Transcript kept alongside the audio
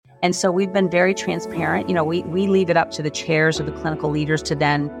And so we've been very transparent. We leave it up to the chairs or the clinical leaders to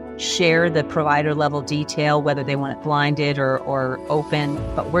then share the provider level detail, whether they want it blinded or open.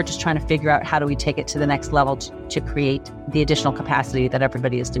 But we're just trying to figure out how do we take it to the next level to create the additional capacity that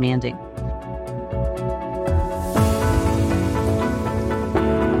everybody is demanding.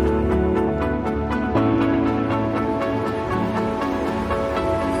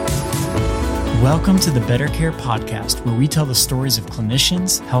 Welcome to the Better Care Podcast, where we tell the stories of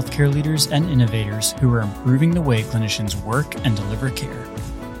clinicians, healthcare leaders, and innovators who are improving the way clinicians work and deliver care.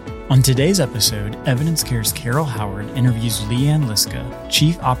 On today's episode, Evidence Care's Carol Howard interviews Leanne Liska,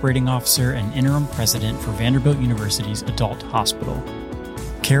 Chief Operating Officer and Interim President for Vanderbilt University's Adult Hospital.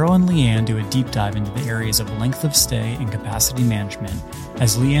 Carol and Leanne do a deep dive into the areas of length of stay and capacity management,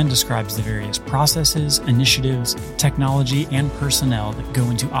 as Leanne describes the various processes, initiatives, technology, and personnel that go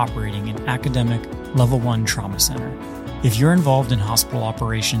into operating an academic Level 1 trauma center. If you're involved in hospital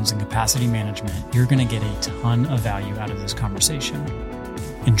operations and capacity management, you're going to get a ton of value out of this conversation.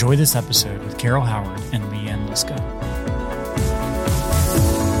 Enjoy this episode with Carol Howard and Leanne Liska.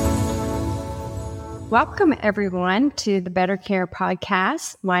 Welcome, everyone, to the Better Care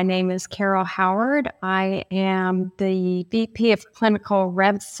Podcast. My name is Carol Howard. I am the VP of Clinical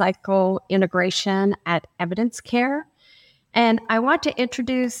Rev Cycle Integration at Evidence Care. And I want to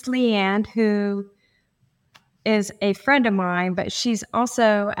introduce Leanne, who is a friend of mine, but she's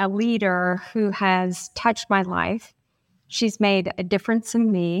also a leader who has touched my life. She's made a difference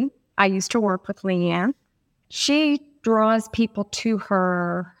in me. I used to work with Leanne. She draws people to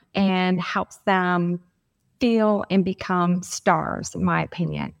her and helps them feel and become stars, in my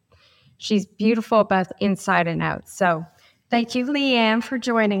opinion. She's beautiful both inside and out. So thank you, Leanne, for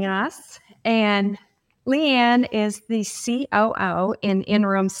joining us. And Leanne is the COO and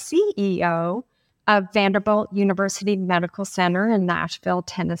interim CEO of Vanderbilt University Medical Center in Nashville,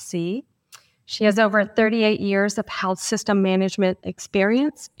 Tennessee. She has over 38 years of health system management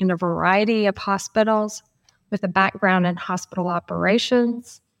experience in a variety of hospitals with a background in hospital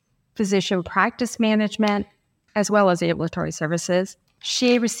operations, physician practice management, as well as ambulatory services.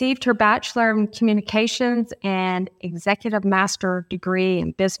 She received her Bachelor in Communications and Executive Master degree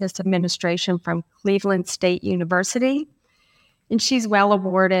in Business Administration from Cleveland State University. And she's well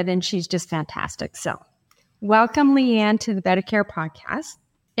awarded, and she's just fantastic. So welcome, Leanne, to the Better Care Podcast.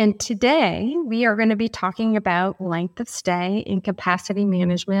 And today we are going to be talking about length of stay and capacity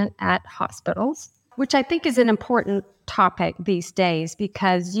management at hospitals, which I think is an important topic these days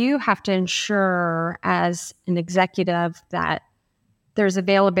because you have to ensure as an executive that there's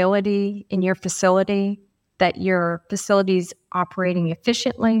availability in your facility, that your facility's operating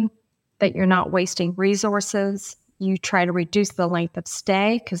efficiently, that you're not wasting resources. You try to reduce the length of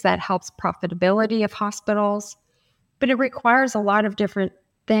stay because that helps profitability of hospitals. But it requires a lot of different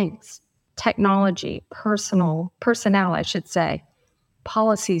things: technology, personnel, I should say,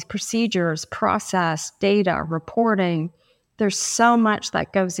 policies, procedures, process, data, reporting. There's so much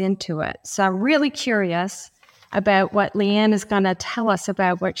that goes into it. So I'm really curious about what Leanne is going to tell us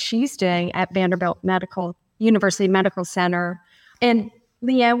about what she's doing at Vanderbilt University Medical Center. And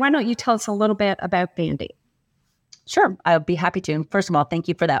Leanne, why don't you tell us a little bit about Vandy? Sure, I'll be happy to. First of all, thank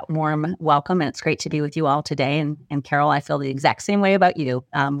you for that warm welcome, and it's great to be with you all today. And Carol, I feel the exact same way about you.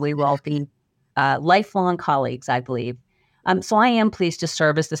 We will be lifelong colleagues, I believe. So I am pleased to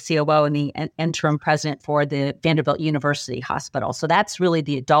serve as the COO and the interim president for the Vanderbilt University Hospital. So that's really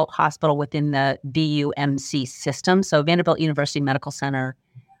the adult hospital within the VUMC system. So Vanderbilt University Medical Center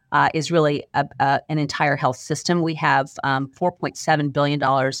is really an entire health system. We have $4.7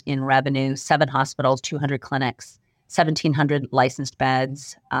 billion in revenue, 7 hospitals, 200 clinics, 1,700 licensed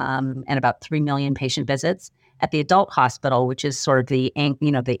beds, and about 3 million patient visits. At the adult hospital, which is sort of the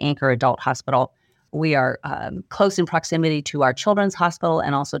anchor adult hospital, we are close in proximity to our children's hospital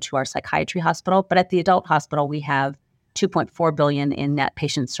and also to our psychiatry hospital. But at the adult hospital, we have $2.4 billion in net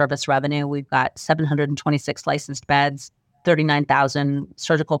patient service revenue. We've got 726 licensed beds, 39,000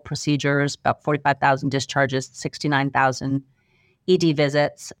 surgical procedures, about 45,000 discharges, 69,000 ED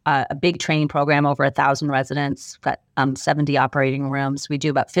visits, a big training program, over 1,000 residents, got 70 operating rooms. We do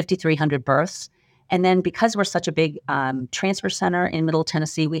about 5,300 births. And then because we're such a big transfer center in Middle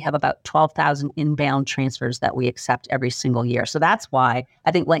Tennessee, we have about 12,000 inbound transfers that we accept every single year. So that's why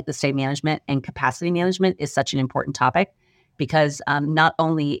I think length of stay management and capacity management is such an important topic, because not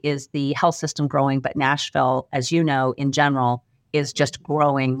only is the health system growing, but Nashville, as you know, in general, is just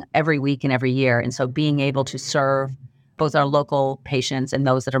growing every week and every year. And so being able to serve both our local patients and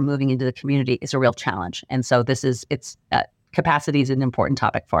those that are moving into the community is a real challenge. And so capacity is an important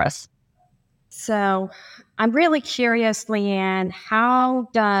topic for us. So I'm really curious, Leanne, how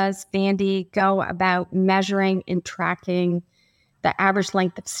does Vandy go about measuring and tracking the average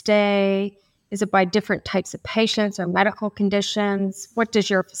length of stay? Is it by different types of patients or medical conditions? What does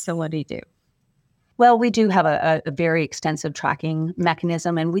your facility do? Well, we do have a very extensive tracking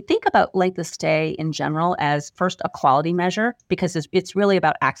mechanism, and we think about length of stay in general as first a quality measure, because it's really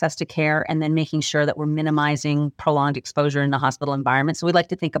about access to care and then making sure that we're minimizing prolonged exposure in the hospital environment. So we like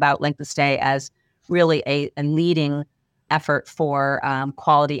to think about length of stay as really a leading effort for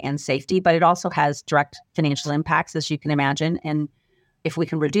quality and safety, but it also has direct financial impacts, as you can imagine. And if we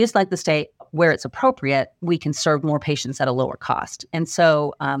can reduce length of stay where it's appropriate, we can serve more patients at a lower cost. And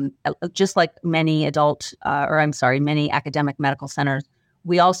so just like many many academic medical centers,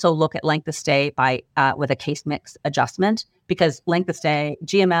 we also look at length of stay by with a case mix adjustment, because length of stay,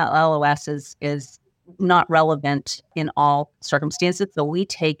 GMLOS is not relevant in all circumstances. So we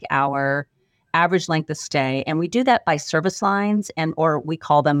take our average length of stay, and we do that by service lines, or we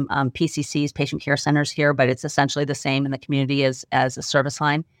call them PCCs, patient care centers here, but it's essentially the same in the community as a service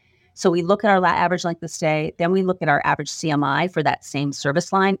line. So we look at our average length of stay, then we look at our average CMI for that same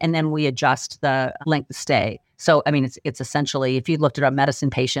service line, and then we adjust the length of stay. So, I mean, it's essentially, if you looked at a medicine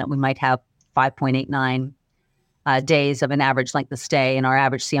patient, we might have 5.89 days of an average length of stay, and our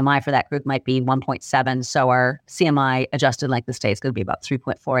average CMI for that group might be 1.7. So our CMI adjusted length of stay is going to be about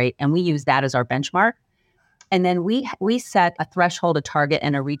 3.48, and we use that as our benchmark. And then we set a threshold, a target,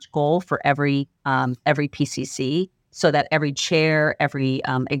 and a reach goal for every PCC, so that every chair, every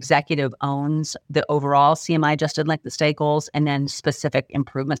executive owns the overall CMI adjusted length of stay goals, and then specific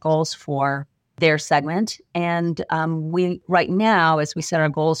improvement goals for their segment. And we right now, as we set our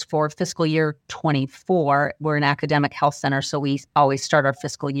goals for fiscal year 24, we're an academic health center, so we always start our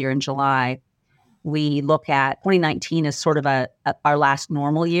fiscal year in July. We look at 2019 as sort of our last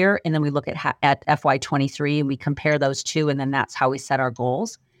normal year, and then we look at FY23, and we compare those two, and then that's how we set our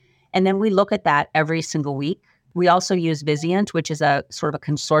goals. And then we look at that every single week. We also use Vizient, which is a sort of a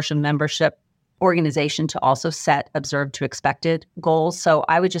consortium membership organization, to also set observed to expected goals. So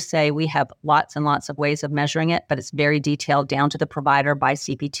I would just say we have lots and lots of ways of measuring it, but it's very detailed down to the provider by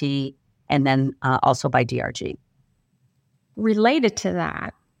CPT and then also by DRG. Related to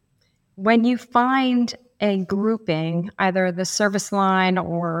that, when you find a grouping, either the service line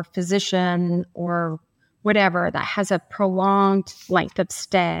or physician or whatever, that has a prolonged length of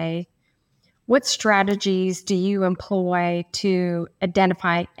stay, what strategies do you employ to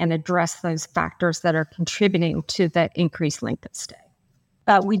identify and address those factors that are contributing to that increased length of stay?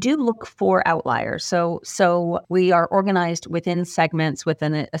 We do look for outliers. So we are organized within segments with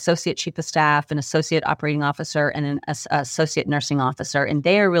an associate chief of staff, an associate operating officer, and an associate nursing officer. And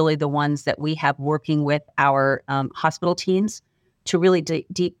they are really the ones that we have working with our hospital teams to really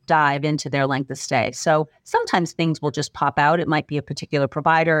deep dive into their length of stay. So sometimes things will just pop out. It might be a particular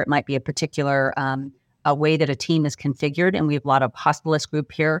provider. It might be a particular a way that a team is configured. And we have a lot of hospitalist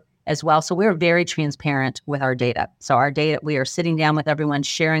group here as well. So we're very transparent with our data. So our data, we are sitting down with everyone,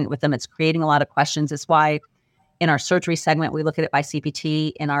 sharing it with them. It's creating a lot of questions. It's why in our surgery segment, we look at it by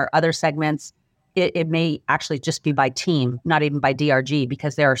CPT. In our other segments, it may actually just be by team, not even by DRG,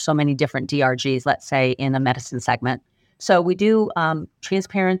 because there are so many different DRGs, let's say, in a medicine segment. So we do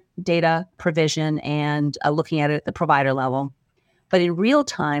transparent data provision and looking at it at the provider level. But in real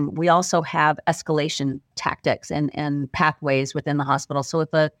time, we also have escalation tactics and pathways within the hospital. So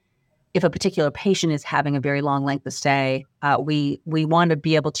if a particular patient is having a very long length of stay, we want to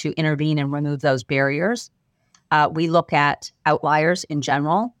be able to intervene and remove those barriers. We look at outliers in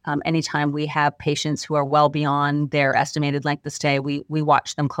general. Anytime we have patients who are well beyond their estimated length of stay, we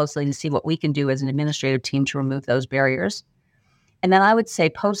watch them closely to see what we can do as an administrative team to remove those barriers. And then I would say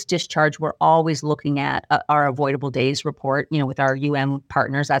post-discharge, we're always looking at our avoidable days report, with our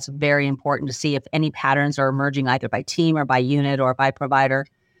partners. That's very important to see if any patterns are emerging either by team or by unit or by provider.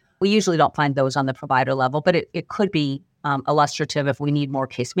 We usually don't find those on the provider level, but it could be illustrative if we need more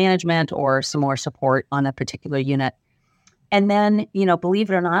case management or some more support on a particular unit. And then,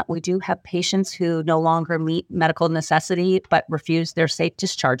 believe it or not, we do have patients who no longer meet medical necessity, but refuse their safe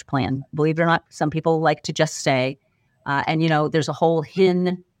discharge plan. Believe it or not, some people like to just stay. And there's a whole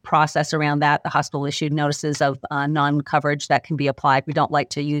HIN process around that, the hospital issued notices of non-coverage that can be applied. We don't like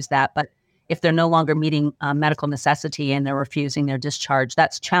to use that, but if they're no longer meeting medical necessity and they're refusing their discharge,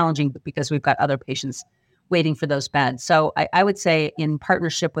 that's challenging because we've got other patients waiting for those beds. So I would say in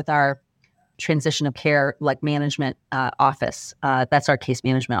partnership with our transition of care management office, that's our case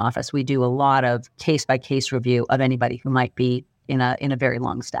management office, we do a lot of case-by-case review of anybody who might be in a very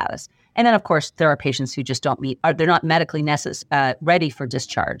long status. And then, of course, there are patients who just don't meet, they're not medically ready for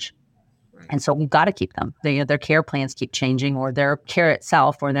discharge. And so we've got to keep them. Their care plans keep changing, or their care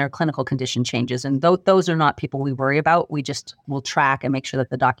itself, or their clinical condition changes. And those are not people we worry about. We just will track and make sure that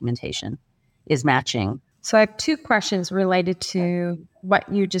the documentation is matching. So I have two questions related to what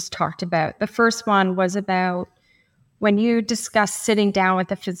you just talked about. The first one was about when you discuss sitting down with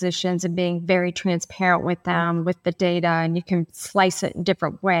the physicians and being very transparent with them, with the data, and you can slice it in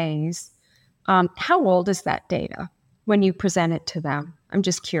different ways. How old is that data when you present it to them? I'm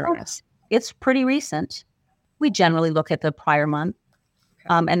just curious. It's pretty recent. We generally look at the prior month,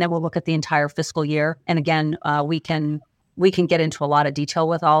 and then we'll look at the entire fiscal year. And again, we can get into a lot of detail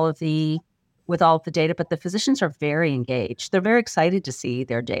with all of the data, but the physicians are very engaged. They're very excited to see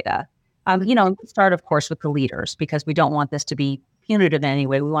their data. Start, of course, with the leaders, because we don't want this to be punitive in any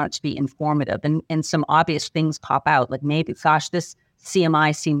way. We want it to be informative. And some obvious things pop out, like maybe, gosh, this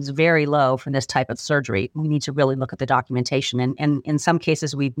CMI seems very low for this type of surgery. We need to really look at the documentation. And in some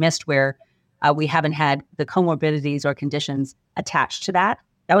cases, we've missed where we haven't had the comorbidities or conditions attached to that.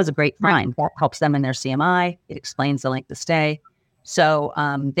 That was a great find. That helps them in their CMI. It explains the length of stay. So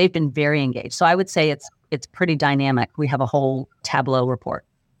they've been very engaged. So I would say it's pretty dynamic. We have a whole Tableau report.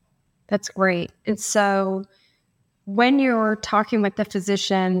 That's great. And so when you're talking with the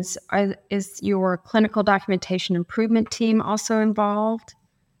physicians, is your clinical documentation improvement team also involved?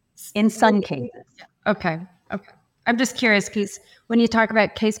 In some cases. Okay. I'm just curious because when you talk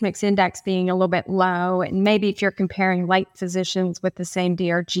about case mix index being a little bit low, and maybe if you're comparing like physicians with the same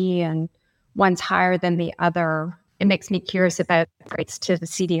DRG and one's higher than the other, it makes me curious about rates to the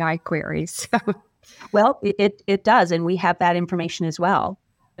CDI queries. Well, it does. And we have that information as well.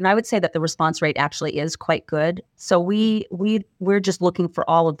 And I would say that the response rate actually is quite good. So we're just looking for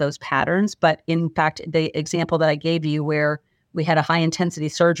all of those patterns. But in fact, the example that I gave you where we had a high intensity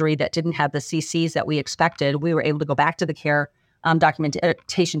surgery that didn't have the CCs that we expected, we were able to go back to the care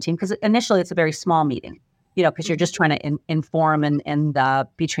documentation team, because initially it's a very small meeting, because you're just trying to inform and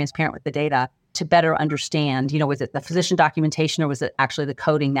be transparent with the data to better understand, was it the physician documentation or was it actually the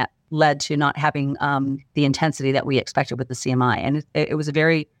coding that led to not having the intensity that we expected with the CMI? And it was a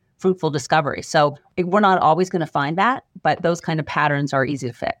very fruitful discovery. So we're not always going to find that, but those kind of patterns are easy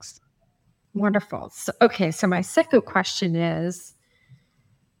to fix. Wonderful. So my second question is,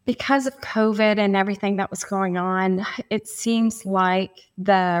 because of COVID and everything that was going on, it seems like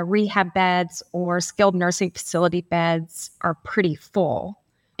the rehab beds or skilled nursing facility beds are pretty full.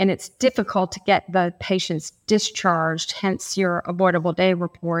 And it's difficult to get the patients discharged, hence your avoidable day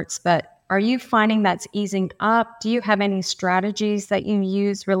reports. But are you finding that's easing up? Do you have any strategies that you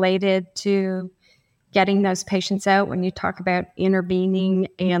use related to getting those patients out when you talk about intervening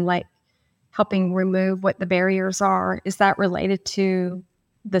and helping remove what the barriers are? Is that related to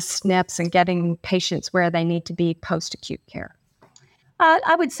the SNPs and getting patients where they need to be post-acute care?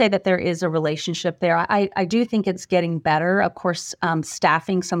 I would say that there is a relationship there. I do think it's getting better. Of course,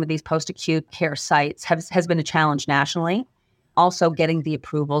 staffing some of these post-acute care sites has been a challenge nationally. Also, getting the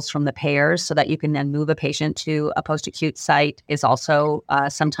approvals from the payers so that you can then move a patient to a post-acute site is also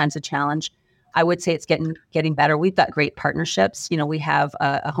sometimes a challenge. I would say it's getting better. We've got great partnerships. We have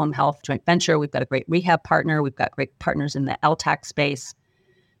a home health joint venture. We've got a great rehab partner. We've got great partners in the LTAC space.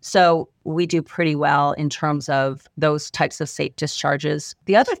 So we do pretty well in terms of those types of safe discharges.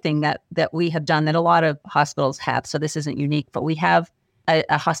 The other thing that we have done that a lot of hospitals have, so this isn't unique, but we have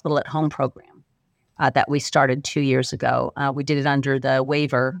a hospital at home program that we started 2 years ago. We did it under the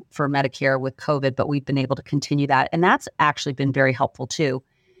waiver for Medicare with COVID, but we've been able to continue that. And that's actually been very helpful too.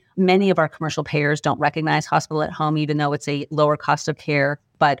 Many of our commercial payers don't recognize hospital at home, even though it's a lower cost of care,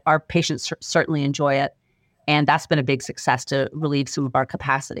 but our patients certainly enjoy it. And that's been a big success to relieve some of our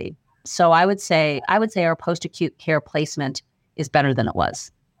capacity. So I would say our post-acute care placement is better than it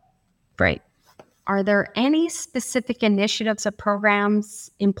was. Great. Are there any specific initiatives or programs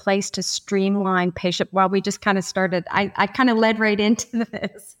in place to streamline patient? Well, we just kind of started, I kind of led right into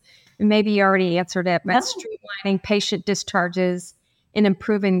this. Maybe you already answered it, but streamlining patient discharges and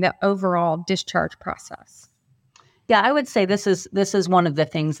improving the overall discharge process. Yeah, I would say this is one of the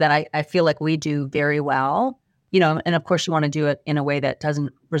things that I feel like we do very well. And of course you want to do it in a way that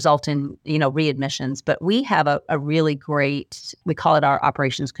doesn't result in, readmissions. But we have a really great, we call it our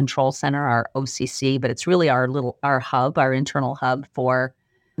Operations Control Center, our OCC, but it's really our hub, our internal hub for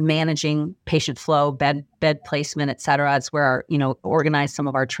managing patient flow, bed placement, et cetera. It's where organize some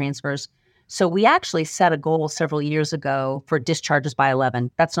of our transfers. So we actually set a goal several years ago for discharges by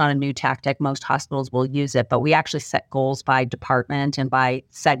 11. That's not a new tactic. Most hospitals will use it, but we actually set goals by department and by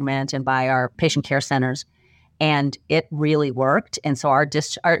segment and by our patient care centers. And it really worked. And so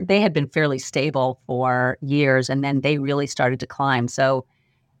they had been fairly stable for years, and then they really started to climb. So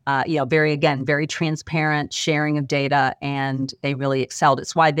very transparent sharing of data, and they really excelled.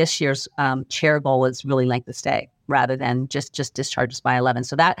 It's why this year's chair goal is really length of stay rather than just discharges by 11.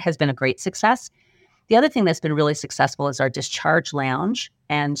 So that has been a great success. The other thing that's been really successful is our discharge lounge.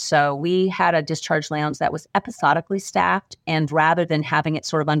 And so we had a discharge lounge that was episodically staffed. And rather than having it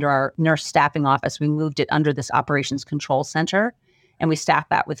sort of under our nurse staffing office, we moved it under this operations control center. And we staffed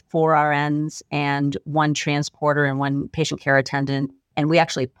that with 4 RNs and 1 transporter and 1 patient care attendant. And we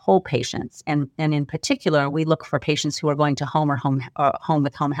actually pull patients. And in particular, we look for patients who are going to home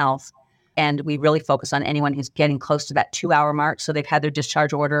with home health. And we really focus on anyone who's getting close to that 2-hour mark. So they've had their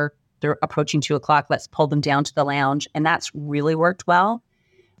discharge order. They're approaching 2:00. Let's pull them down to the lounge. And that's really worked well.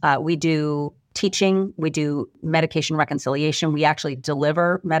 We do teaching. We do medication reconciliation. We actually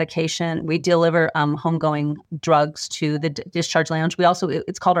deliver medication. We deliver homegoing drugs to the discharge lounge.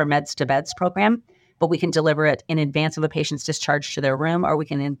 It's called our Meds to Beds program, but we can deliver it in advance of a patient's discharge to their room, or we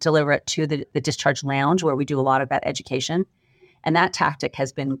can deliver it to the discharge lounge where we do a lot of that education. And that tactic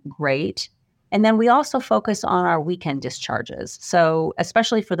has been great. And then we also focus on our weekend discharges. So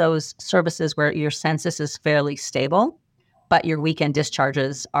especially for those services where your census is fairly stable, but your weekend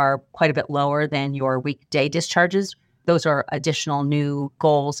discharges are quite a bit lower than your weekday discharges. Those are additional new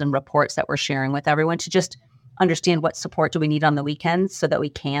goals and reports that we're sharing with everyone to just understand what support do we need on the weekends so that we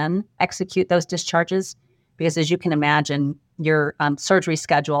can execute those discharges. Because as you can imagine, your surgery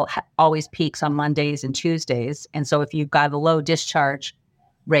schedule always peaks on Mondays and Tuesdays. And so if you've got a low discharge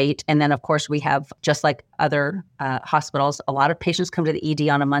rate, and then of course we have, just like other hospitals, a lot of patients come to the ED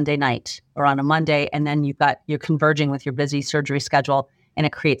on a Monday night or on a Monday, and then you're converging with your busy surgery schedule, and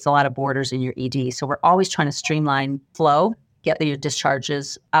it creates a lot of borders in your ED. So we're always trying to streamline flow, get your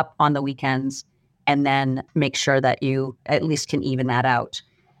discharges up on the weekends, and then make sure that you at least can even that out.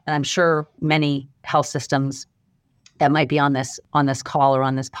 And I'm sure many health systems that might be on this call or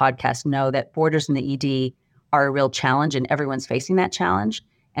on this podcast know that borders in the ED are a real challenge, and everyone's facing that challenge.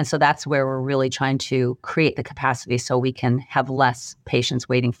 And so that's where we're really trying to create the capacity so we can have less patients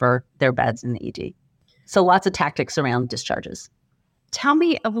waiting for their beds in the ED. So lots of tactics around discharges. Tell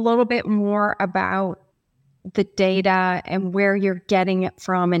me a little bit more about the data and where you're getting it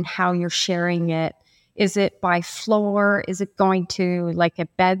from and how you're sharing it. Is it by floor? Is it going to like a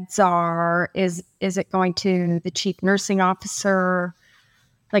bed czar? Is it going to the chief nursing officer?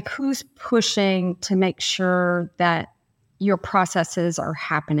 Like, who's pushing to make sure that your processes are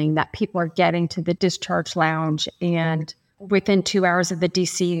happening, that people are getting to the discharge lounge and within 2 hours of the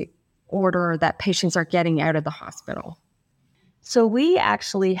DC order that patients are getting out of the hospital? So we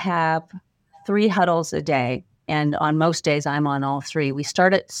actually have 3 huddles a day. And on most days, I'm on all 3. We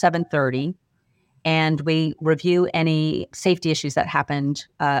start at 7:30 and we review any safety issues that happened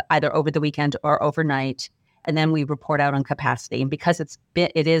either over the weekend or overnight. And then we report out on capacity. And because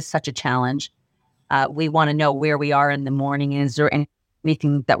it is such a challenge, we want to know where we are in the morning. Is there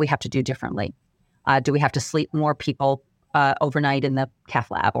anything that we have to do differently? Do we have to sleep more people overnight in the cath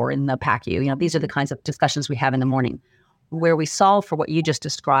lab or in the PACU? These are the kinds of discussions we have in the morning. Where we solve for what you just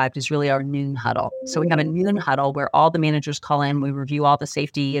described is really our noon huddle. So we have a noon huddle where all the managers call in. We review all the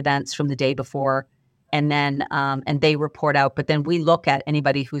safety events from the day before, and then and they report out. But then we look at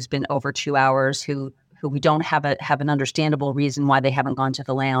anybody who's been over 2 hours who we don't have an understandable reason why they haven't gone to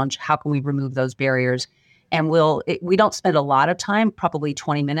the lounge. How can we remove those barriers? And we don't spend a lot of time, probably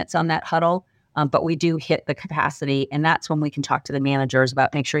 20 minutes on that huddle, but we do hit the capacity. And that's when we can talk to the managers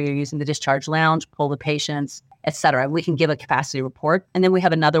about make sure you're using the discharge lounge, pull the patients, et cetera. We can give a capacity report. And then we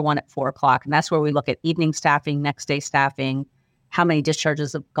have another one at 4:00. And that's where we look at evening staffing, next day staffing, how many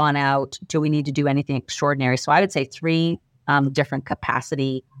discharges have gone out, do we need to do anything extraordinary? So I would say 3 different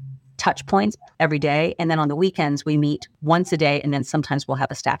capacity touch points every day. And then on the weekends, we meet once a day, and then sometimes we'll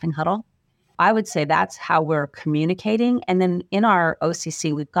have a staffing huddle. I would say that's how we're communicating. And then in our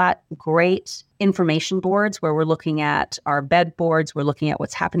OCC, we've got great information boards where we're looking at our bed boards. We're looking at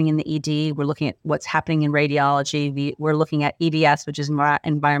what's happening in the ED. We're looking at what's happening in radiology. We're looking at EVS, which is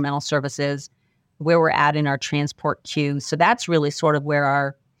environmental services, where we're at in our transport queue. So that's really sort of where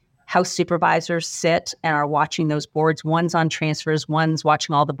our house supervisors sit and are watching those boards. One's on transfers, one's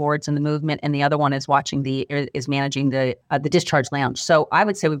watching all the boards and the movement, and the other one is managing the discharge lounge. So I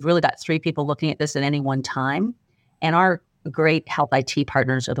would say we've really got 3 people looking at this at any one time. And our great health IT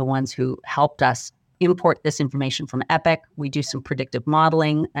partners are the ones who helped us import this information from Epic. We do some predictive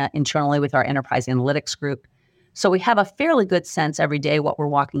modeling internally with our enterprise analytics group. So we have a fairly good sense every day what we're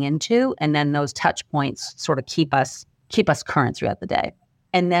walking into, and then those touch points sort of keep us current throughout the day.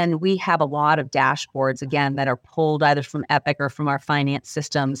 And then we have a lot of dashboards, again, that are pulled either from Epic or from our finance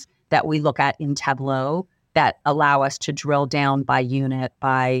systems that we look at in Tableau that allow us to drill down by unit,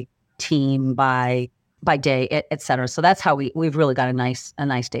 by team, by day, et cetera. So that's how we've really got a nice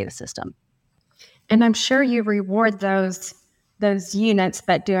data system. And I'm sure you reward those units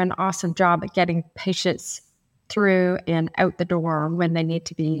that do an awesome job at getting patients through and out the door when they need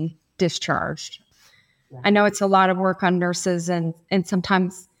to be discharged. Yeah. I know it's a lot of work on nurses, and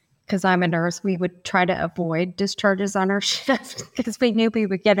sometimes, because I'm a nurse, we would try to avoid discharges on our shift because we knew we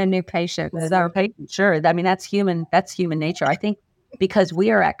would get a new patient. So, sure. I mean, that's human nature. I think because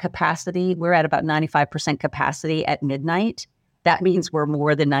we are at capacity, we're at about 95% capacity at midnight. That means we're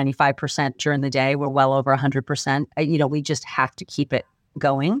more than 95% during the day. We're well over 100%. We just have to keep it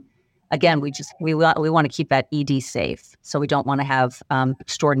going. Again, we want to keep that ED safe. So we don't want to have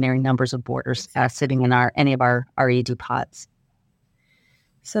extraordinary numbers of boarders sitting in any of our ED pods.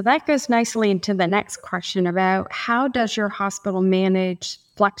 So that goes nicely into the next question about how does your hospital manage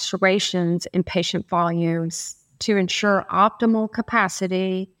fluctuations in patient volumes to ensure optimal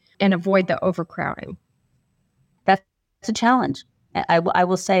capacity and avoid the overcrowding? It's a challenge. I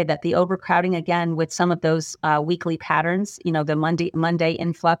will say that the overcrowding, again, with some of those weekly patterns, the Monday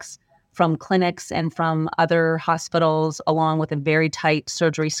influx from clinics and from other hospitals, along with a very tight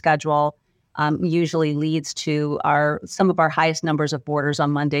surgery schedule, usually leads to some of our highest numbers of boarders on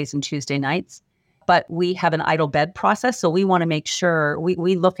Mondays and Tuesday nights. But we have an idle bed process, so we want to make sure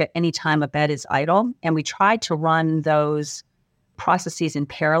we look at any time a bed is idle, and we try to run those processes in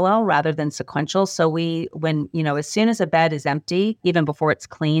parallel rather than sequential. So as soon as a bed is empty, even before it's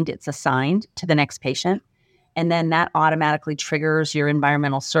cleaned, it's assigned to the next patient. And then that automatically triggers your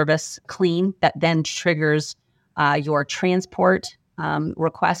environmental service clean. That then triggers your transport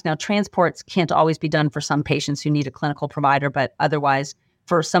request. Now, transports can't always be done for some patients who need a clinical provider, but otherwise,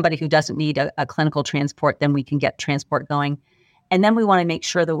 for somebody who doesn't need a clinical transport, then we can get transport going. And then we want to make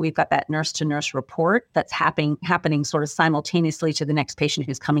sure that we've got that nurse-to-nurse report that's happening sort of simultaneously to the next patient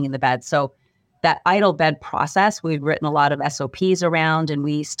who's coming in the bed. So that idle bed process, we've written a lot of SOPs around, and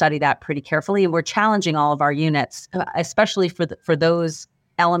we study that pretty carefully. And we're challenging all of our units, especially for those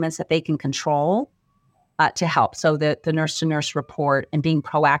elements that they can control, to help. So the nurse-to-nurse report and being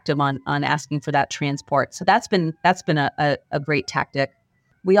proactive on asking for that transport. So that's been a great tactic.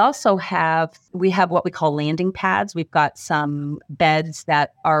 We also have what we call landing pads. We've got some beds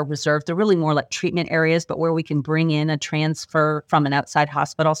that are reserved. They're really more like treatment areas, but where we can bring in a transfer from an outside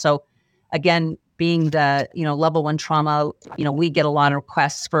hospital. So again, being the, level 1 trauma, we get a lot of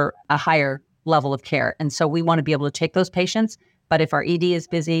requests for a higher level of care. And so we want to be able to take those patients. But if our ED is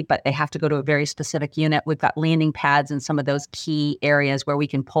busy, but they have to go to a very specific unit, we've got landing pads in some of those key areas where we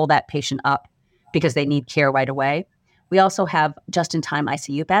can pull that patient up because they need care right away. We also have just-in-time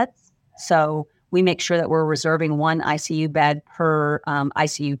ICU beds. So we make sure that we're reserving one ICU bed per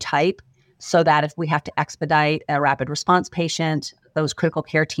ICU type so that if we have to expedite a rapid response patient, those critical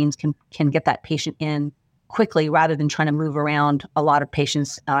care teams can get that patient in quickly rather than trying to move around a lot of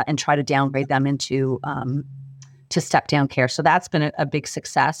patients and try to downgrade them into to step-down care. So that's been a big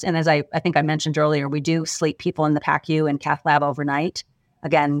success. And as I think I mentioned earlier, we do sleep people in the PACU and cath lab overnight.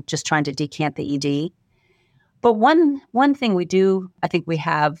 Again, just trying to decant the ED. But one thing we do, I think we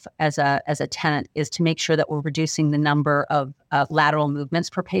have as a tenet, is to make sure that we're reducing the number of lateral movements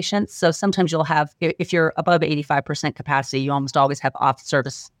per patient. So sometimes you'll have, if you're above 85% capacity, you almost always have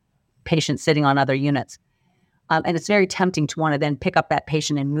off-service patients sitting on other units. And it's very tempting to want to then pick up that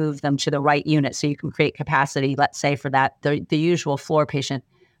patient and move them to the right unit so you can create capacity, let's say, for that, the usual floor patient.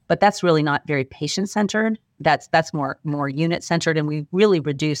 But that's really not very patient-centered. That's more unit-centered, and we really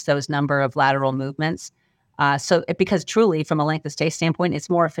reduce those number of lateral movements. Because truly, from a length of stay standpoint, it's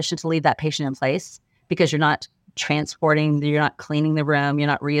more efficient to leave that patient in place because you're not transporting, you're not cleaning the room, you're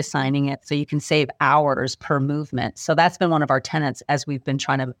not reassigning it. So you can save hours per movement. So that's been one of our tenets as we've been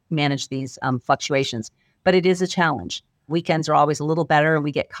trying to manage these fluctuations. But it is a challenge. Weekends are always a little better, and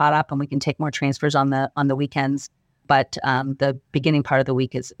we get caught up, and we can take more transfers on the weekends. But the beginning part of the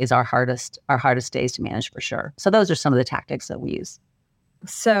week is our hardest days to manage for sure. So those are some of the tactics that we use.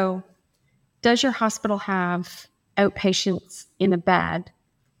 So does your hospital have outpatients in a bed?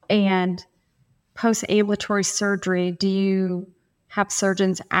 And post-ambulatory surgery, do you have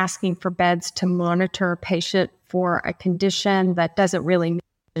surgeons asking for beds to monitor a patient for a condition that doesn't really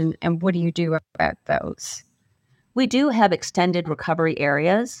mean, and what do you do about those? We do have extended recovery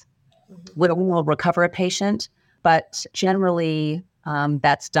areas where we will recover a patient, but generally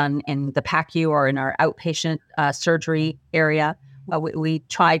that's done in the PACU or in our outpatient surgery area. We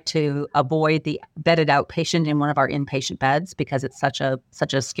try to avoid the bedded outpatient in one of our inpatient beds because it's such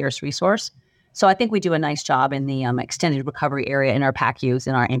a scarce resource. So I think we do a nice job in the extended recovery area in our PACUs,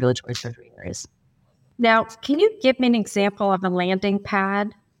 in our ambulatory surgery areas. Now, can you give me an example of a landing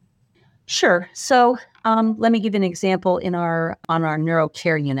pad? Sure. So let me give you an example on our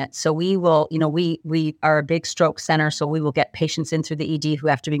neurocare unit. So we will, we are a big stroke center, so we will get patients in through the ED who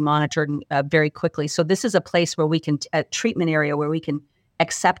have to be monitored very quickly. So this is a place where a treatment area where we can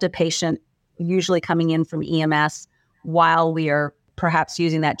accept a patient, usually coming in from EMS, while we are perhaps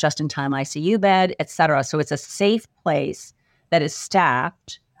using that just-in-time ICU bed, et cetera. So it's a safe place that is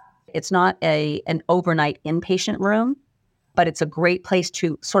staffed. It's not an overnight inpatient room, but it's a great place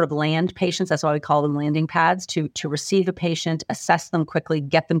to sort of land patients. That's why we call them landing pads, to receive a patient, assess them quickly,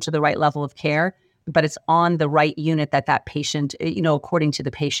 get them to the right level of care. But it's on the right unit that patient, according to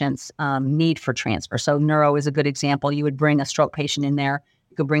the patient's need for transfer. So neuro is a good example. You would bring a stroke patient in there.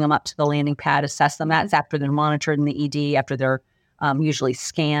 You could bring them up to the landing pad, assess them. That's after they're monitored in the ED, after they're usually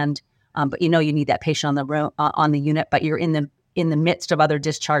scanned. But you need that patient on the room, on the unit, but you're in the midst of other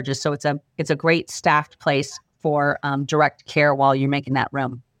discharges. So it's a great staffed place for direct care while you're making that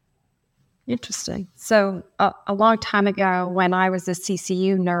room. Interesting. So a long time ago, when I was a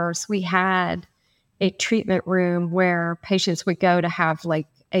CCU nurse, we had a treatment room where patients would go to have like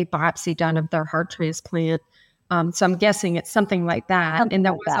a biopsy done of their heart transplant. So I'm guessing it's something like that. And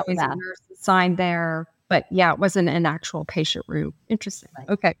there was always a nurse assigned there, but yeah, it wasn't an actual patient room. Interesting. Right.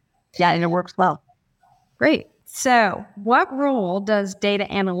 Okay. Yeah, and it works well. Great. So what role does data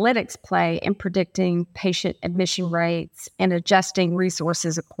analytics play in predicting patient admission rates and adjusting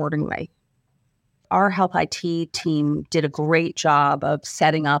resources accordingly? Our health IT team did a great job of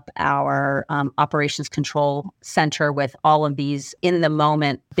setting up our operations control center with all of these in the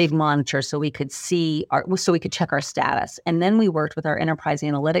moment big monitors, so we could so we could check our status. And then we worked with our enterprise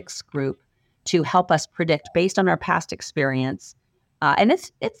analytics group to help us predict based on our past experience. And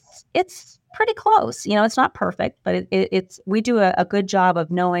it's pretty close. It's not perfect, but we do a good job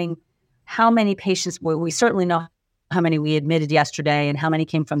of knowing how many patients. We certainly know how many we admitted yesterday and how many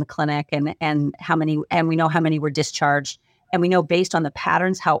came from the clinic and how many, and we know how many were discharged. And we know based on the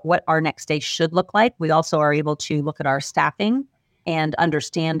patterns what our next day should look like. We also are able to look at our staffing and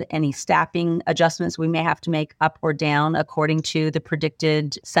understand any staffing adjustments we may have to make up or down according to the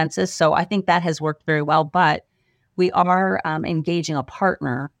predicted census. So I think that has worked very well, but we are engaging a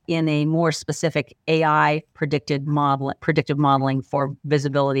partner in a more specific AI predictive modeling for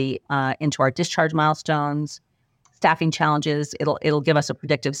visibility into our discharge milestones, staffing challenges. It'll give us a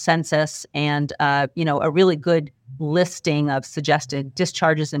predictive census and a really good listing of suggested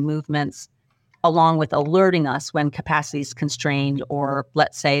discharges and movements, along with alerting us when capacity is constrained, or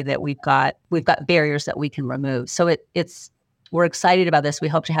let's say that we've got barriers that we can remove. So we're excited about this. We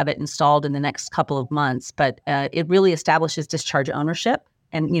hope to have it installed in the next couple of months, but it really establishes discharge ownership.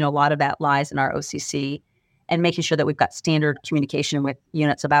 And, a lot of that lies in our OCC and making sure that we've got standard communication with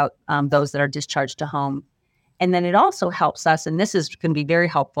units about those that are discharged to home. And then it also helps us, and this is going to be very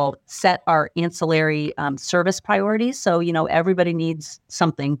helpful, set our ancillary service priorities. So, everybody needs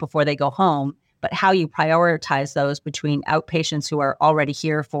something before they go home, but how you prioritize those between outpatients who are already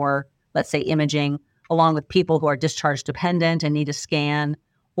here for, let's say, imaging, along with people who are discharge dependent and need a scan,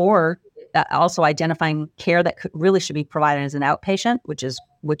 or also identifying care that really should be provided as an outpatient, which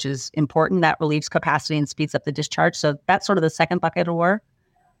is important. That relieves capacity and speeds up the discharge. So that's sort of the second bucket of work.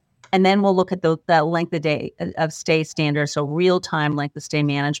 And then we'll look at the length of stay standards, so real-time length of stay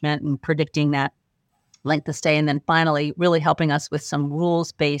management and predicting that length of stay. And then finally, really helping us with some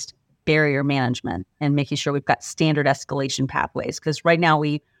rules-based barrier management and making sure we've got standard escalation pathways. Because right now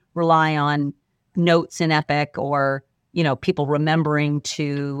we rely on notes in Epic or, people remembering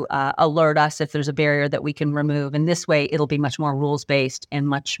to alert us if there's a barrier that we can remove. And this way, it'll be much more rules-based and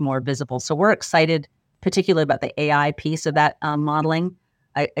much more visible. So we're excited, particularly about the AI piece of that modeling.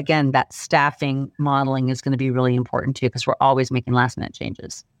 Again, that staffing modeling is going to be really important too, because we're always making last-minute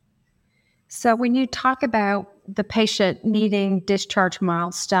changes. So when you talk about the patient needing discharge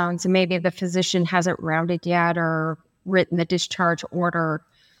milestones, and maybe the physician hasn't rounded yet or written the discharge order,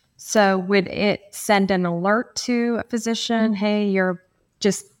 so would it send an alert to a physician? Hey, you're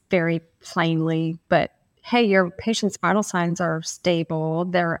just very plainly, but hey, your patient's vital signs are stable.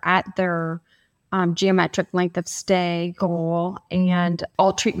 They're at their geometric length of stay goal, and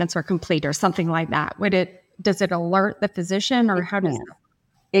all treatments are complete, or something like that. Does it alert the physician, or how does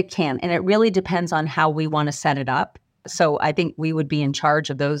it can? And it really depends on how we want to set it up. So I think we would be in charge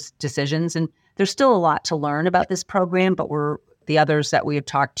of those decisions. And there's still a lot to learn about this program, but the others that we have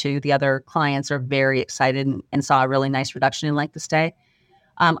talked to, the other clients are very excited and saw a really nice reduction in length of stay.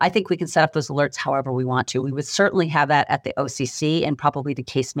 I think we can set up those alerts however we want to. We would certainly have that at the OCC and probably the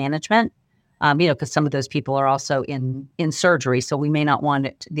case management. because some of those people are also in surgery. So we may not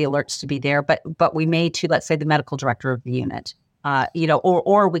want the alerts to be there, but we may to, let's say, the medical director of the unit,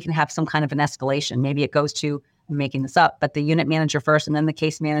 or we can have some kind of an escalation. Maybe it goes to, I'm making this up, but the unit manager first, and then the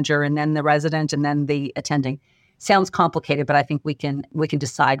case manager, and then the resident, and then the attending. Sounds complicated, but I think we can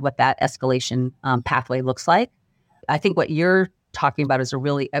decide what that escalation pathway looks like. I think what you're talking about is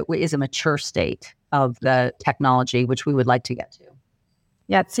a mature state of the technology, which we would like to get to.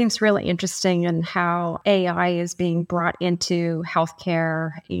 Yeah, it seems really interesting in how AI is being brought into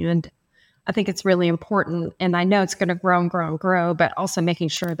healthcare. And I think it's really important. And I know it's going to grow and grow and grow, but also making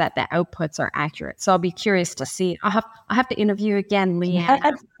sure that the outputs are accurate. So I'll be curious to see. I'll have to interview again, Leanne.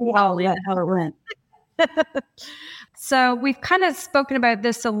 How it went. So we've kind of spoken about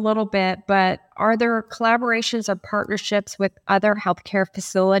this a little bit, but are there collaborations or partnerships with other healthcare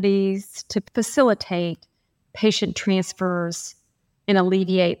facilities to facilitate patient transfers and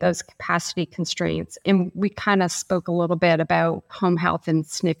alleviate those capacity constraints? And we kind of spoke a little bit about home health and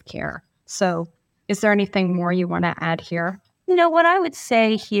SNF care. So is there anything more you want to add here? What I would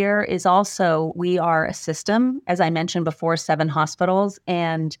say here is also we are a system, as I mentioned before, 7 hospitals,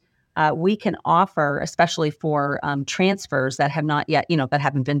 and we can offer, especially for transfers that have not yet, that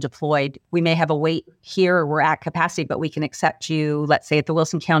haven't been deployed. We may have a wait here or we're at capacity, but we can accept you, let's say, at the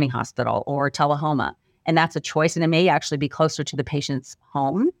Wilson County Hospital or Tullahoma. And that's a choice. And it may actually be closer to the patient's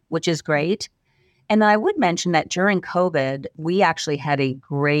home, which is great. And I would mention that during COVID, we actually had a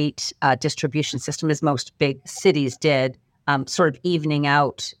great distribution system, as most big cities did, sort of evening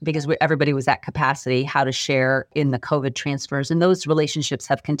out because everybody was at capacity, how to share in the COVID transfers. And those relationships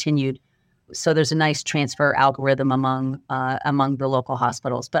have continued. So there's a nice transfer algorithm among the local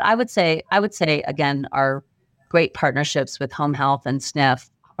hospitals. But I would say, again, our great partnerships with home health and SNF,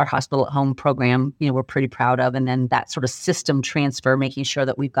 our hospital at home program, we're pretty proud of. And then that sort of system transfer, making sure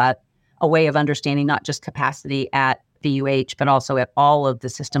that we've got a way of understanding not just capacity at VUH, but also at all of the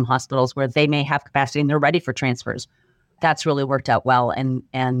system hospitals where they may have capacity and they're ready for transfers. That's really worked out well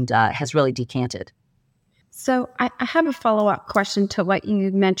and has really decanted. So I have a follow-up question to what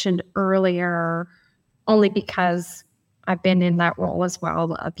you mentioned earlier, only because I've been in that role as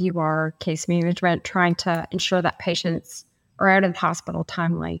well of UR case management, trying to ensure that patients are out of the hospital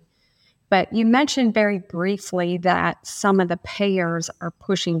timely. But you mentioned very briefly that some of the payers are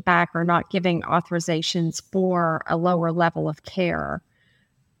pushing back or not giving authorizations for a lower level of care.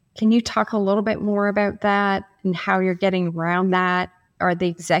 Can you talk a little bit more about that and how you're getting around that? Are the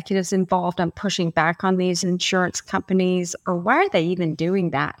executives involved on pushing back on these insurance companies, or why are they even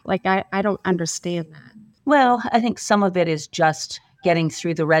doing that? I don't understand that. Well, I think some of it is just getting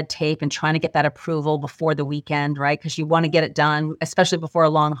through the red tape and trying to get that approval before the weekend, right? Because you want to get it done, especially before a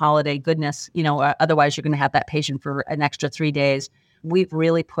long holiday. Goodness, otherwise you're going to have that patient for an extra 3 days. We've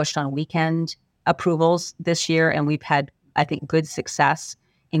really pushed on weekend approvals this year, and we've had, I think, good success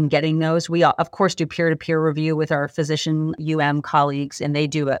in getting those. We, of course, do peer-to-peer review with our physician colleagues, and they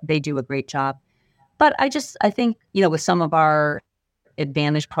do a great job. But I think, with some of our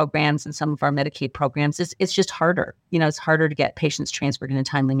Advantage programs and some of our Medicaid programs, it's just harder. It's harder to get patients transferred in a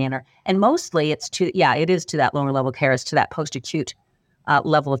timely manner. And mostly it is to that lower level care, it's to that post-acute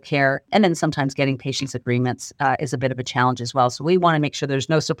level of care. And then sometimes getting patients' agreements is a bit of a challenge as well. So we want to make sure there's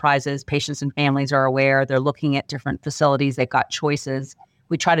no surprises. Patients and families are aware. They're looking at different facilities. They've got choices.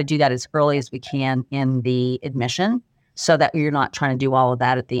 We try to do that as early as we can in the admission so that you're not trying to do all of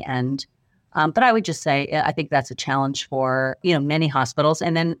that at the end. But I would just say, I think that's a challenge for, many hospitals.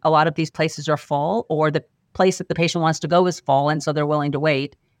 And then a lot of these places are full, or the place that the patient wants to go is full. And so they're willing to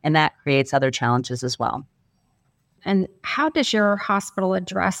wait. And that creates other challenges as well. And how does your hospital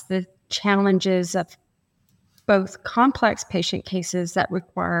address the challenges of both complex patient cases that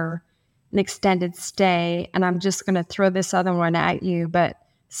require an extended stay? And I'm just going to throw this other one at you, but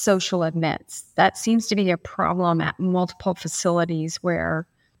social admits. That seems to be a problem at multiple facilities where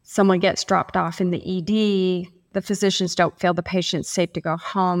someone gets dropped off in the ED, the physicians don't feel the patient's safe to go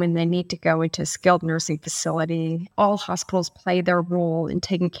home and they need to go into a skilled nursing facility. All hospitals play their role in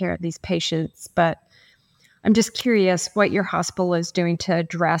taking care of these patients, but I'm just curious what your hospital is doing to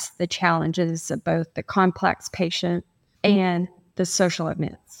address the challenges of both the complex patient and the social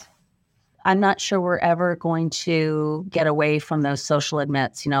admits. I'm not sure we're ever going to get away from those social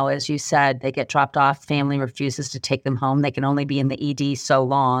admits. As you said, they get dropped off, family refuses to take them home. They can only be in the ED so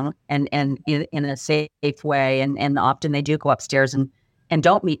long and in a safe way. And often they do go upstairs and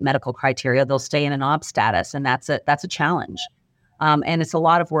don't meet medical criteria. They'll stay in an OB status, and that's a challenge. And it's a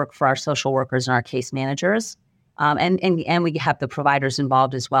lot of work for our social workers and our case managers. And we have the providers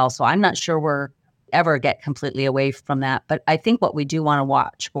involved as well. So I'm not sure ever get completely away from that. But I think what we do want to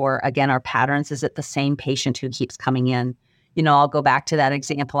watch for, again, our patterns, is it the same patient who keeps coming in? I'll go back to that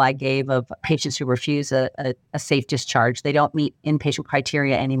example I gave of patients who refuse a safe discharge. They don't meet inpatient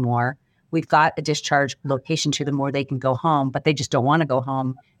criteria anymore. We've got a discharge location to them where they can go home, but they just don't want to go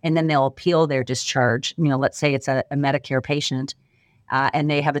home. And then they'll appeal their discharge. Let's say it's a Medicare patient, and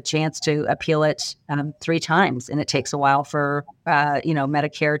they have a chance to appeal it 3 times. And it takes a while for,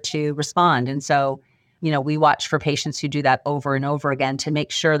 Medicare to respond. And so, we watch for patients who do that over and over again to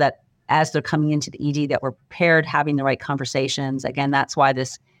make sure that as they're coming into the ED that we're prepared, having the right conversations. Again, that's why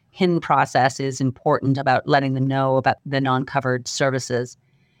this HIN process is important, about letting them know about the non-covered services.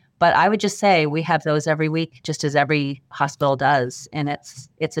 But I would just say we have those every week, just as every hospital does. And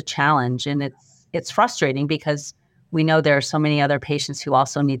it's a challenge, and it's frustrating because we know there are so many other patients who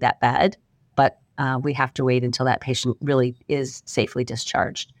also need that bed, but we have to wait until that patient really is safely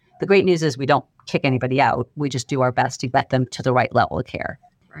discharged. The great news is we don't kick anybody out. We just do our best to get them to the right level of care.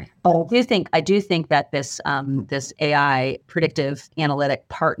 Right. But I do think that this AI predictive analytic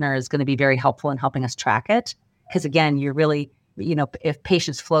partner is going to be very helpful in helping us track it. Because again, you're really, if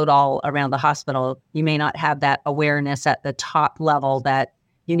patients float all around the hospital, you may not have that awareness at the top level that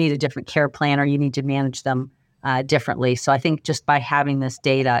you need a different care plan or you need to manage them differently. So I think just by having this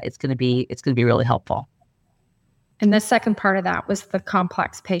data, it's going to be really helpful. And the second part of that was the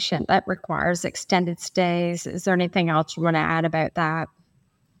complex patient that requires extended stays. Is there anything else you want to add about that?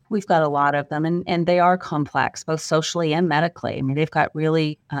 We've got a lot of them, and they are complex, both socially and medically. I mean, they've got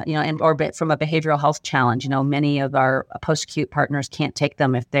really, or from a behavioral health challenge. Many of our post-acute partners can't take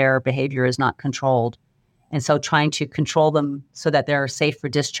them if their behavior is not controlled. And so trying to control them so that they're safe for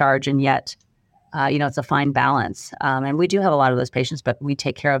discharge, and yet, it's a fine balance. And we do have a lot of those patients, but we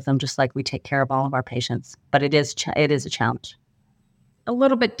take care of them just like we take care of all of our patients. But it is a challenge. A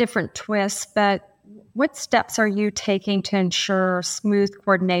little bit different twist, but what steps are you taking to ensure smooth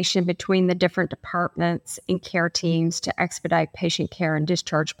coordination between the different departments and care teams to expedite patient care and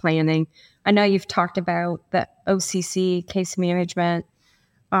discharge planning? I know you've talked about the OCC, case management,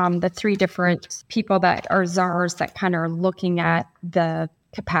 the 3 different people that are czars that kind of are looking at the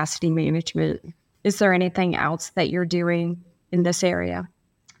capacity management. Is there anything else that you're doing in this area?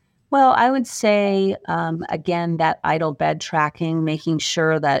 Well, I would say, again, that idle bed tracking, making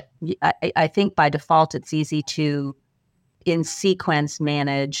sure that I think by default, it's easy to, in sequence,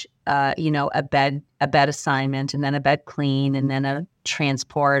 manage, a bed assignment, and then a bed clean, and then a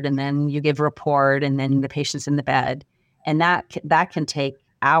transport, and then you give a report, and then the patient's in the bed. And that can take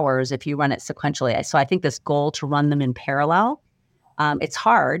hours if you run it sequentially. So I think this goal to run them in parallel, it's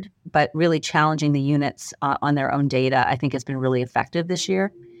hard, but really challenging the units on their own data, I think has been really effective this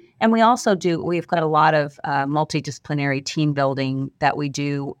year. And we've got a lot of multidisciplinary team building that we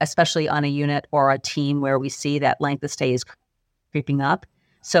do, especially on a unit or a team where we see that length of stay is creeping up.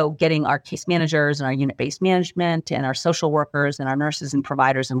 So getting our case managers and our unit-based management and our social workers and our nurses and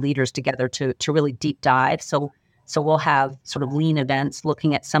providers and leaders together to really deep dive. So we'll have sort of lean events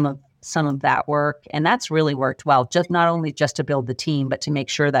looking at some of that work. And that's really worked well, just not only just to build the team, but to make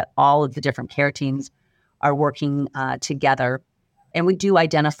sure that all of the different care teams are working together. And we do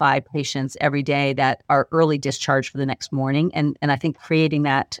identify patients every day that are early discharge for the next morning. And I think creating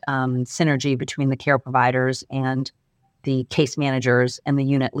that synergy between the care providers and the case managers and the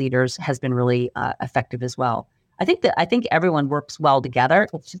unit leaders has been really effective as well. I think everyone works well together.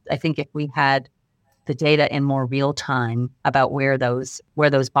 I think if we had the data in more real time about where those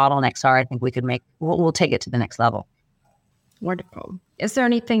bottlenecks are, I think we'll take it to the next level. Wonderful. Is there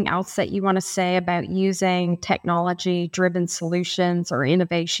anything else that you want to say about using technology-driven solutions or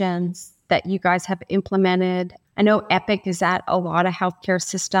innovations that you guys have implemented? I know Epic is at a lot of healthcare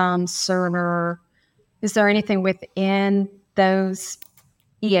systems, Cerner. Is there anything within those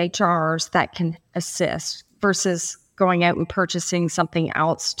EHRs that can assist versus going out and purchasing something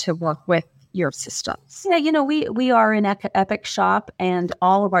else to work with your systems? Yeah, we are an Epic shop, and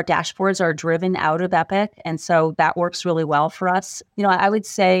all of our dashboards are driven out of Epic. And so that works really well for us. I would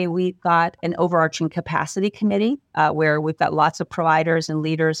say we've got an overarching capacity committee where we've got lots of providers and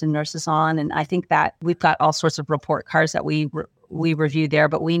leaders and nurses on. And I think that we've got all sorts of report cards that we review there,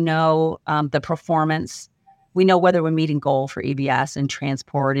 but we know the performance. We know whether we're meeting goal for EBS and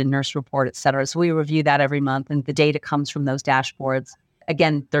transport and nurse report, et cetera. So we review that every month, and the data comes from those dashboards.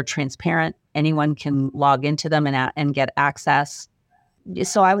 Again, they're transparent. Anyone can log into them and get access.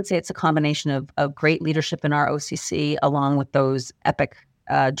 So I would say it's a combination of great leadership in our OCC along with those Epic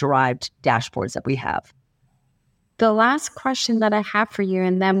derived dashboards that we have. The last question that I have for you,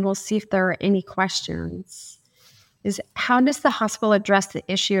 and then we'll see if there are any questions. is how does the hospital address the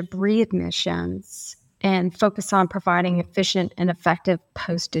issue of readmissions and focus on providing efficient and effective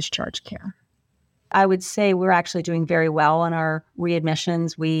post-discharge care? I would say we're actually doing very well on our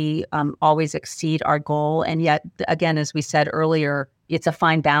readmissions. We always exceed our goal. And yet, again, as we said earlier, it's a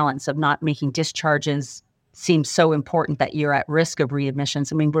fine balance of not making discharges seem so important that you're at risk of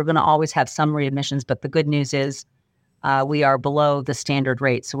readmissions. I mean, we're going to always have some readmissions, but the good news is we are below the standard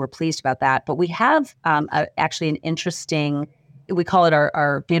rate. So we're pleased about that. But we have actually an interesting, we call it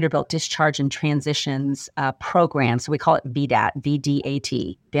our Vanderbilt Discharge and Transitions program. So we call it VDAT,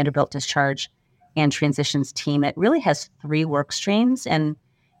 VDAT, Vanderbilt Discharge and Transitions Team. It really has 3 work streams, and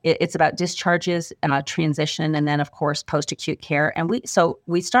it's about discharges, transition, and then, of course, post-acute care. And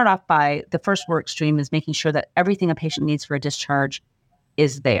we start off by the first work stream is making sure that everything a patient needs for a discharge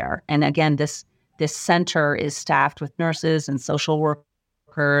is there. And again, this center is staffed with nurses and social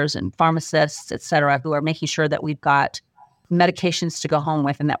workers and pharmacists, et cetera, who are making sure that we've got medications to go home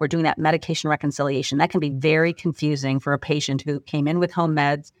with and that we're doing that medication reconciliation. That can be very confusing for a patient who came in with home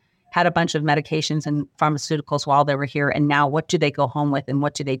meds, had a bunch of medications and pharmaceuticals while they were here, and now what do they go home with and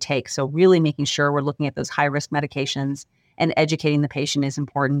what do they take? So really making sure we're looking at those high-risk medications and educating the patient is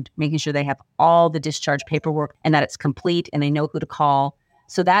important, making sure they have all the discharge paperwork and that it's complete and they know who to call.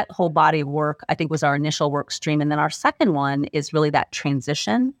 So that whole body of work, I think, was our initial work stream. And then our second one is really that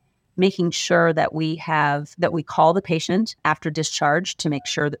transition, making sure that we call the patient after discharge to make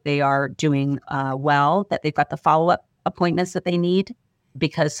sure that they are doing well, that they've got the follow-up appointments that they need.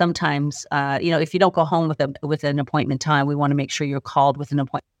 Because sometimes, if you don't go home with an appointment time, we want to make sure you're called with an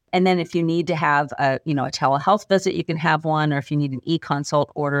appointment. And then if you need to have a telehealth visit, you can have one, or if you need an e-consult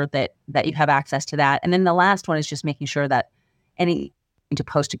order that you have access to that. And then the last one is just making sure that any to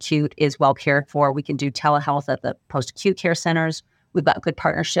post-acute is well cared for. We can do telehealth at the post-acute care centers. We've got good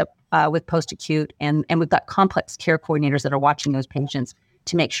partnership with post-acute, and we've got complex care coordinators that are watching those patients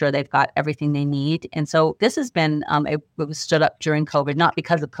to make sure they've got everything they need. And so this has been, it was stood up during COVID, not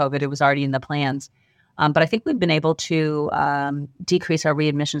because of COVID, it was already in the plans. But I think we've been able to decrease our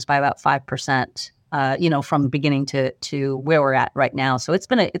readmissions by about 5%, from beginning to where we're at right now. So it's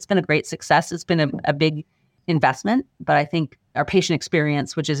been a great success. It's been a big investment, but I think our patient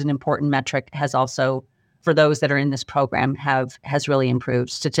experience, which is an important metric, has also, for those that are in this program, has really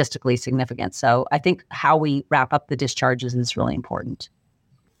improved, statistically significant. So I think how we wrap up the discharges is really important.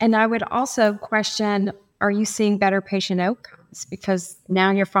 And I would also question, are you seeing better patient outcomes? Because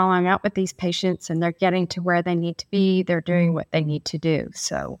now you're following up with these patients and they're getting to where they need to be. They're doing what they need to do.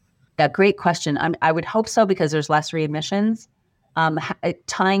 So, yeah, great question. I would hope so, because there's less readmissions.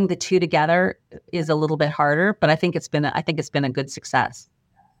 Tying the two together is a little bit harder, but I think it's been a good success.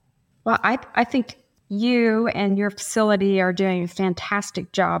 Well, I think you and your facility are doing a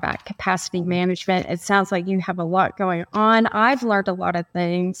fantastic job at capacity management. It sounds like you have a lot going on. I've learned a lot of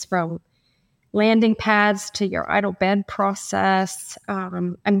things, from landing pads to your idle bed process.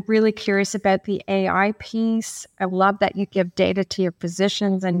 I'm really curious about the AI piece. I love that you give data to your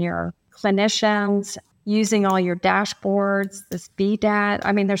physicians and your clinicians using all your dashboards, this BDAT.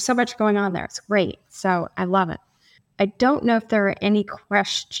 I mean, there's so much going on there. It's great. So I love it. I don't know if there are any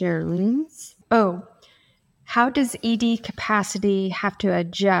questions. Oh, how does ED capacity have to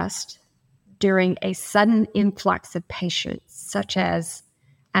adjust during a sudden influx of patients, such as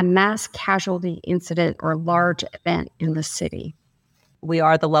a mass casualty incident or large event in the city? We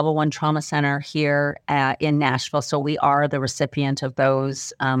are the level 1 trauma center here in Nashville, so we are the recipient of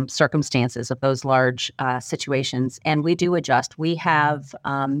those circumstances, of those large situations, and we do adjust. We have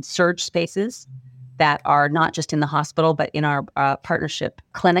surge spaces that are not just in the hospital, but in our partnership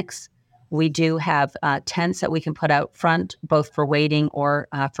clinics. We do have tents that we can put out front, both for waiting or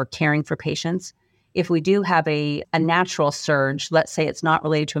for caring for patients. If we do have a natural surge, let's say it's not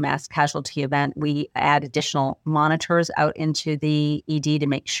related to a mass casualty event, we add additional monitors out into the ED to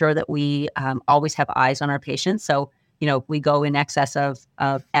make sure that we always have eyes on our patients. So, if we go in excess of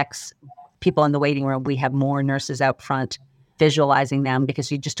X people in the waiting room, we have more nurses out front visualizing them,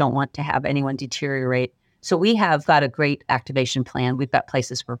 because you just don't want to have anyone deteriorate. So we have got a great activation plan. We've got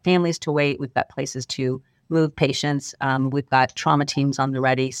places for families to wait. We've got places to move patients. We've got trauma teams on the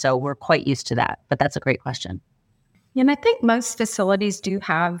ready. So we're quite used to that. But that's a great question. And I think most facilities do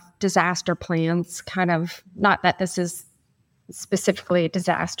have disaster plans, kind of, not that this is specifically a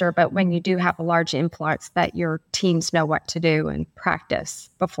disaster, but when you do have a large influx, that your teams know what to do and practice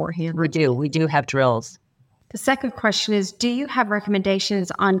beforehand. We do have drills. The second question is, do you have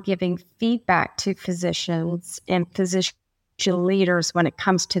recommendations on giving feedback to physicians and physician leaders when it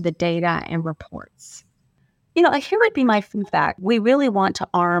comes to the data and reports? Here would be my feedback. We really want to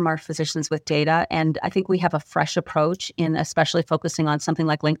arm our physicians with data. And I think we have a fresh approach in especially focusing on something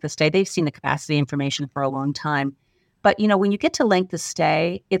like length of stay. They've seen the capacity information for a long time. But, when you get to length of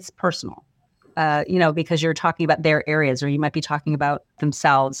stay, it's personal, because you're talking about their areas or you might be talking about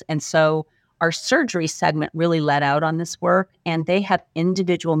themselves. And so our surgery segment really led out on this work. And they have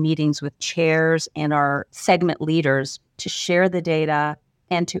individual meetings with chairs and our segment leaders to share the data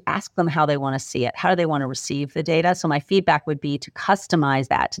and to ask them how they want to see it. How do they want to receive the data? So my feedback would be to customize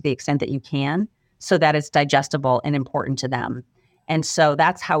that to the extent that you can so that it's digestible and important to them. And so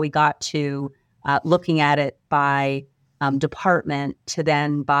that's how we got to looking at it by department to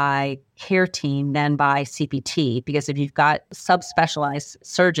then by care team, then by CPT. Because if you've got subspecialized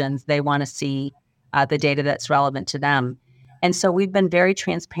surgeons, they want to see the data that's relevant to them. And so we've been very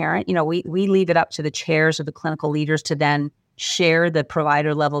transparent. We leave it up to the chairs or the clinical leaders to then share the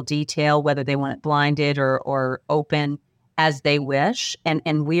provider level detail, whether they want it blinded or open as they wish.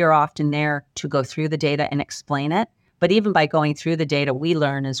 And we are often there to go through the data and explain it. But even by going through the data, we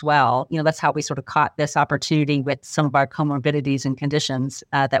learn as well. That's how we sort of caught this opportunity with some of our comorbidities and conditions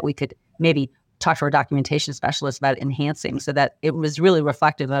that we could maybe talk to our documentation specialist about enhancing so that it was really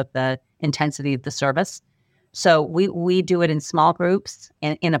reflective of the intensity of the service. So we do it in small groups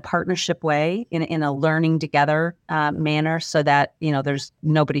and in a partnership way, in a learning together manner, so that there's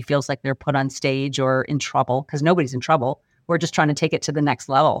nobody feels like they're put on stage or in trouble, because nobody's in trouble. We're just trying to take it to the next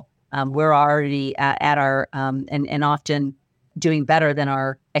level. We're already at our and often doing better than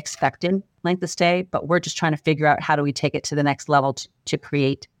our expected length of stay, but we're just trying to figure out how do we take it to the next level to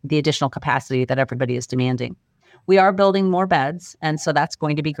create the additional capacity that everybody is demanding. We are building more beds, and so that's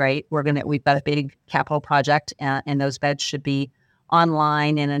going to be great. We've got a big capital project, and those beds should be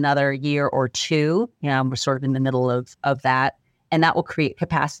online in another year or two. We're sort of in the middle of that, and that will create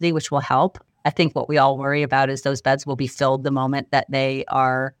capacity, which will help. I think what we all worry about is those beds will be filled the moment that they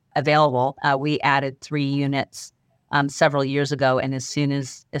are available. We added 3 units several years ago, and as soon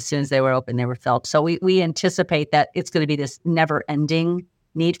as they were open, they were filled. So we anticipate that it's going to be this never-ending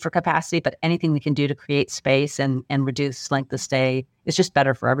need for capacity, but anything we can do to create space and reduce length of stay is just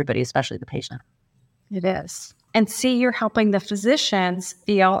better for everybody, especially the patient. It is. And see, you're helping the physicians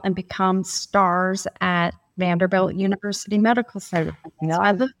feel and become stars at Vanderbilt University Medical Center.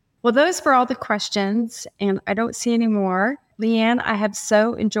 Yeah. Well, those were all the questions, and I don't see any more. Leanne, I have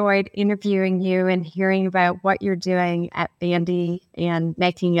so enjoyed interviewing you and hearing about what you're doing at Vandy and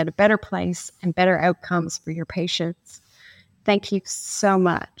making it a better place and better outcomes for your patients. Thank you so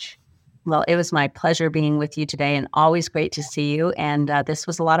much. Well, it was my pleasure being with you today, and always great to see you. And this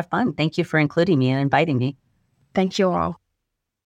was a lot of fun. Thank you for including me and inviting me. Thank you all.